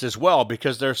compromised as well,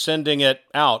 because they're sending it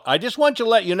out. I just want to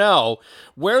let you know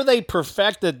where they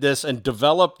perfected this and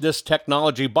developed this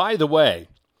technology. By the way,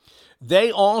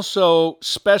 they also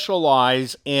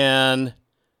specialize in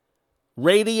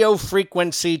radio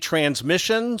frequency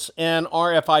transmissions and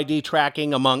RFID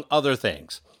tracking, among other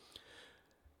things.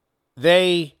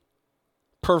 They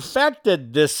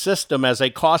perfected this system as a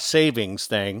cost savings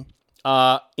thing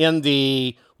in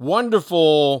the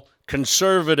wonderful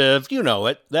conservative, you know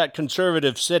it, that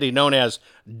conservative city known as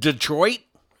Detroit.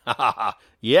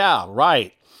 Yeah,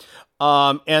 right.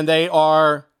 And they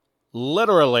are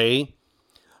literally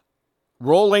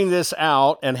rolling this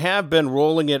out and have been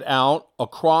rolling it out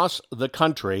across the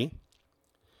country,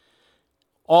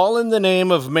 all in the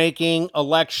name of making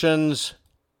elections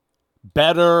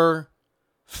better,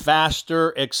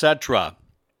 faster, etc.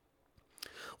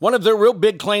 One of their real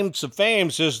big claims to fame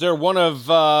is they're one of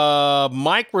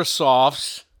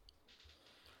Microsoft's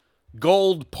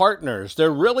gold partners. They're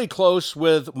really close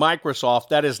with Microsoft.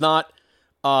 That is not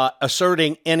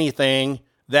asserting anything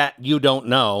that you don't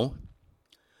know.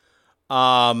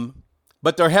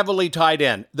 But they're heavily tied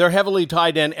in. They're heavily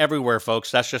tied in everywhere, folks.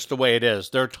 That's just the way it is.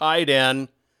 They're tied in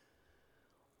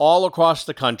all across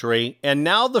the country. And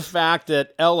now the fact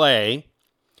that LA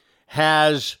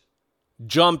has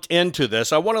jumped into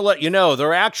this, I want to let you know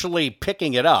they're actually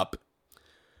picking it up.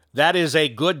 That is a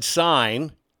good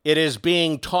sign. It is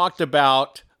being talked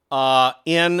about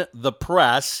in the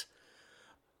press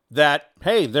that,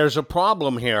 hey, there's a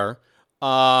problem here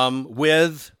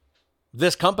with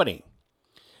this company.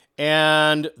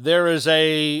 And there is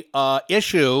a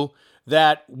issue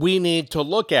that we need to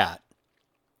look at.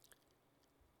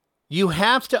 You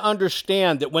have to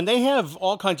understand that when they have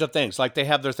all kinds of things, like they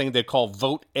have their thing they call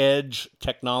Vote Edge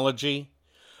technology.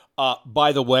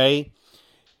 By the way,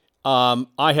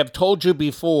 I have told you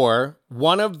before,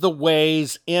 one of the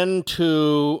ways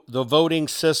into the voting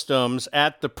systems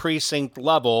at the precinct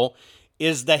level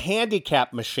is the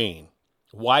handicap machine.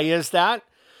 Why is that?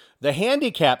 The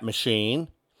handicap machine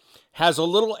has a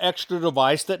little extra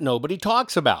device that nobody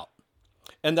talks about.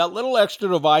 And that little extra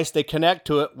device, they connect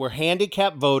to it where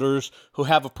handicapped voters who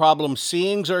have a problem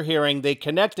seeing or hearing, they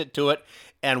connect it to it.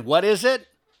 And what is it?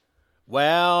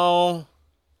 Well,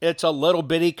 it's a little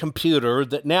bitty computer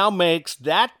that now makes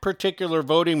that particular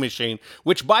voting machine,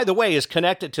 which, by the way, is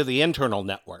connected to the internal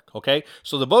network, okay?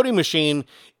 So the voting machine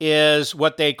is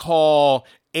what they call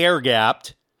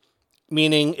air-gapped,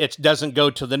 meaning it doesn't go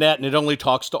to the net and it only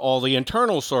talks to all the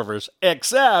internal servers,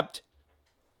 except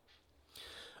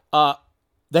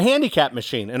the handicap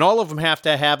machine. And all of them have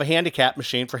to have a handicap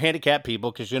machine for handicapped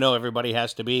people because, you know, everybody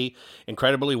has to be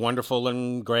incredibly wonderful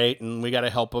and great and we got to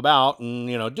help them out and,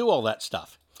 you know, do all that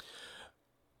stuff.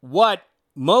 What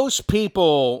most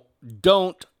people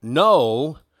don't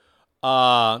know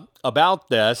about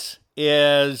this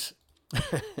is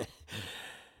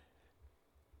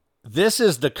this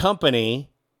is the company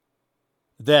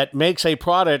that makes a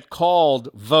product called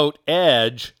Vote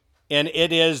Edge, and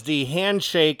it is the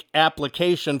handshake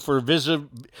application for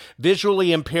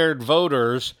visually impaired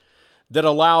voters that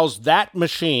allows that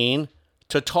machine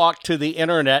to talk to the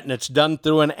internet, and it's done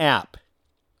through an app.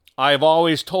 I've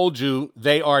always told you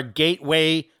they are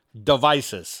gateway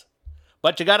devices.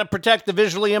 But you got to protect the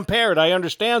visually impaired. I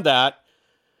understand that.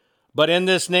 But in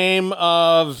this name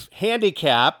of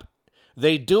handicap,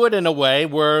 they do it in a way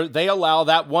where they allow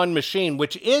that one machine,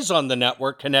 which is on the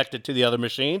network connected to the other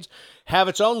machines, have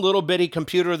its own little bitty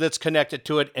computer that's connected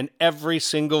to it, and every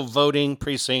single voting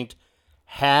precinct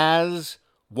has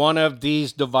one of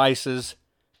these devices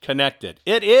connected.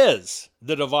 It is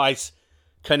the device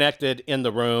connected in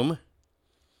the room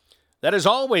that is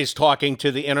always talking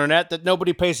to the internet that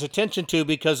nobody pays attention to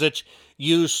because it's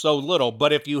used so little.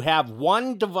 But if you have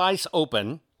one device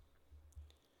open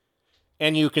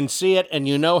and you can see it and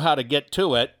you know how to get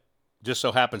to it, just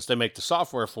so happens they make the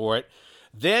software for it,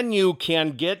 then you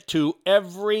can get to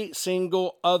every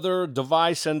single other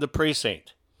device in the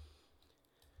precinct.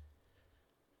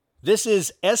 This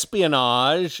is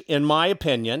espionage, in my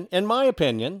opinion. In my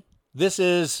opinion, this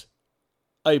is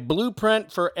a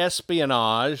blueprint for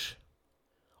espionage,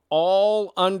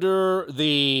 all under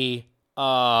the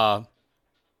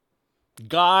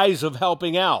guise of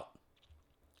helping out.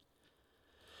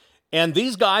 And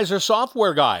these guys are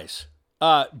software guys.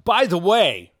 By the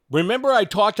way, remember I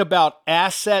talked about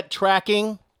asset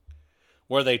tracking,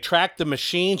 where they track the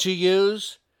machines you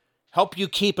use, help you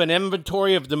keep an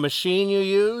inventory of the machine you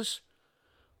use?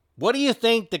 What do you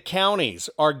think the counties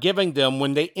are giving them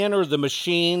when they enter the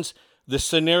machines, the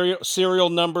serial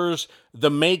numbers, the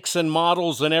makes and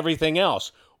models, and everything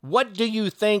else? What do you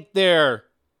think they're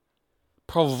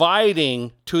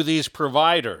providing to these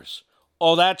providers?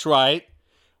 Oh, that's right.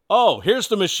 Oh, here's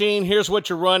the machine, here's what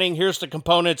you're running, here's the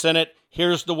components in it,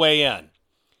 here's the way in.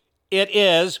 It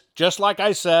is, just like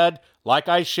I said, like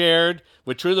I shared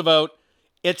with True the Vote,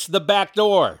 It's the back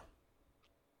door.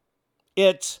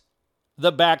 It's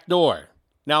the back door.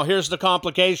 Now, here's the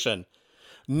complication.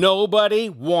 Nobody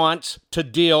wants to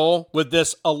deal with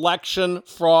this election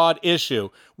fraud issue.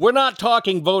 We're not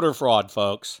talking voter fraud,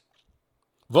 folks.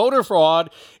 Voter fraud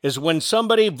is when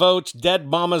somebody votes dead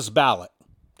mama's ballot.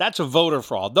 That's a voter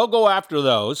fraud. They'll go after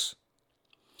those.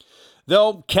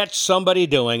 They'll catch somebody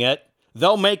doing it.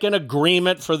 They'll make an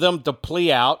agreement for them to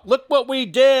plea out. Look what we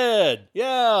did.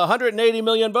 Yeah, 180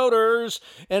 million voters,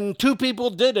 and 2 people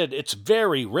did it. It's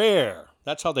very rare.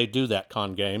 That's how they do that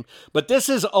con game. But this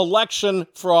is election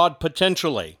fraud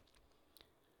potentially.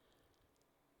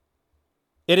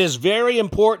 It is very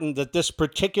important that this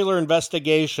particular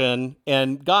investigation,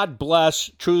 and God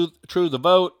bless True the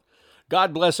Vote,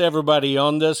 God bless everybody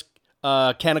on this,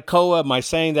 Kanakoa, am I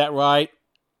saying that right?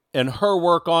 And her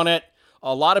work on it.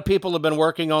 A lot of people have been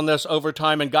working on this over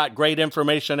time and got great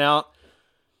information out.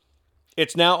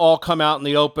 It's now all come out in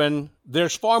the open.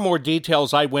 There's far more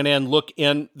details. I went in, look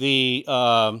in the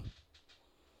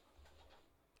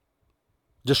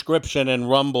description in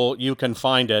Rumble. You can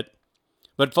find it.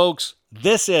 But folks,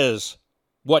 this is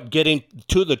what getting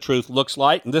to the truth looks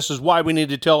like. And this is why we need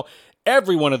to tell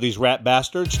every one of these rat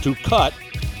bastards to cut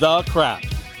the crap.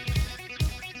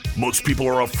 Most people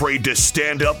are afraid to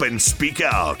stand up and speak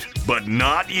out, but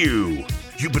not you.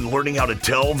 You've been learning how to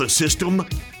tell the system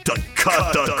to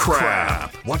cut the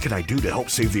crap. What can I do to help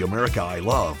save the America I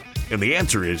love? And the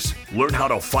answer is learn how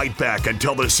to fight back and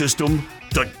tell the system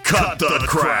to cut the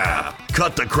crap.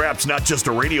 Cut the Crap's not just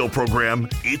a radio program,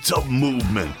 it's a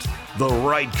movement. The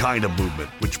right kind of movement,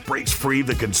 which breaks free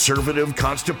the conservative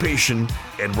constipation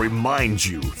and reminds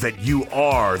you that you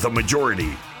are the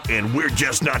majority. And we're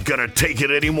just not gonna take it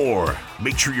anymore.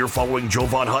 Make sure you're following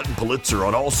Jovan Hutton Pulitzer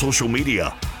on all social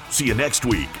media. See you next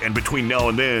week, and between now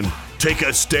and then, take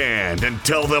a stand and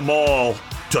tell them all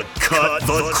to cut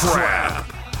the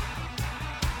crap.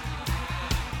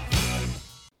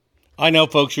 I know,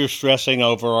 folks, you're stressing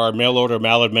over our mail-order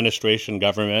maladministration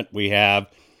government. We have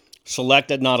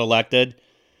selected, not elected.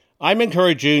 I'm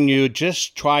encouraging you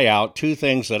just try out 2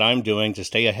 things that I'm doing to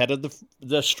stay ahead of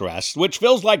the stress, which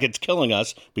feels like it's killing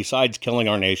us, besides killing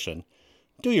our nation.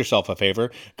 Do yourself a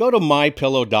favor. Go to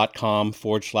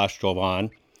mypillow.com/Jovan.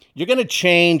 You're going to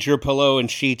change your pillow and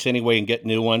sheets anyway and get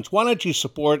new ones. Why don't you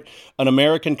support an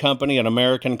American company, an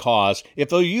American cause? If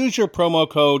they'll use your promo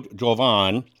code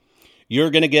Jovan, you're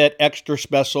going to get extra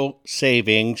special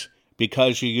savings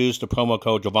because you used the promo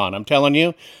code Jovan. I'm telling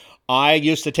you, I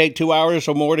used to take 2 hours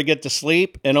or more to get to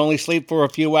sleep and only sleep for a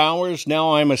few hours.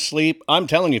 Now I'm asleep. I'm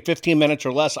telling you, 15 minutes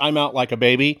or less, I'm out like a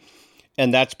baby.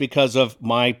 And that's because of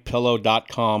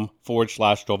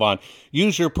mypillow.com/Jovan.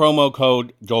 Use your promo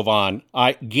code Jovan.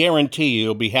 I guarantee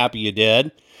you'll be happy you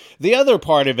did. The other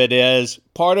part of it is,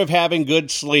 part of having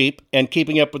good sleep and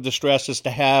keeping up with the stress is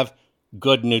to have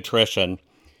good nutrition.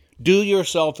 Do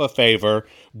yourself a favor.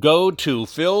 Go to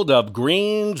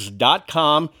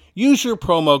fieldofgreens.com. Use your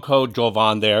promo code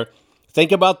Jovan there.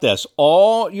 Think about this.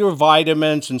 All your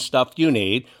vitamins and stuff you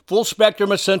need, full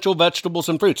spectrum essential vegetables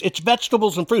and fruits. It's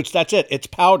vegetables and fruits. That's it. It's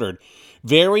powdered.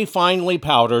 Very finely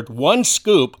powdered. 1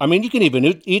 scoop. I mean, you can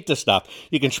even eat the stuff.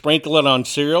 You can sprinkle it on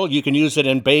cereal. You can use it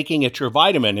in baking. It's your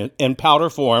vitamin in powder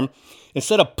form.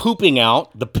 Instead of pooping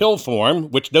out the pill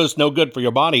form, which does no good for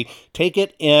your body, take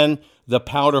it in the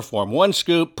powder form. 1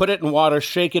 scoop, put it in water,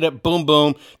 shake it, boom,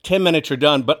 boom. 10 minutes, you're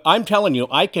done. But I'm telling you,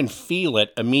 I can feel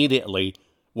it immediately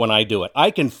when I do it.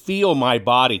 I can feel my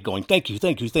body going, thank you,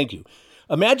 thank you, thank you.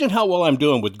 Imagine how well I'm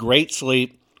doing with great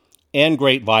sleep and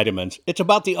great vitamins. It's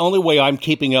about the only way I'm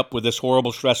keeping up with this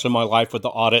horrible stress in my life with the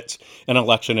audits and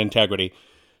election integrity.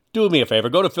 Do me a favor.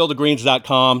 Go to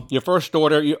fieldofgreens.com. Your first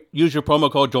order, use your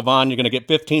promo code Jovan. You're going to get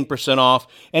 15% off.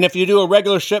 And if you do a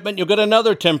regular shipment, you'll get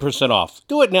another 10% off.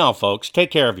 Do it now, folks.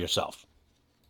 Take care of yourself.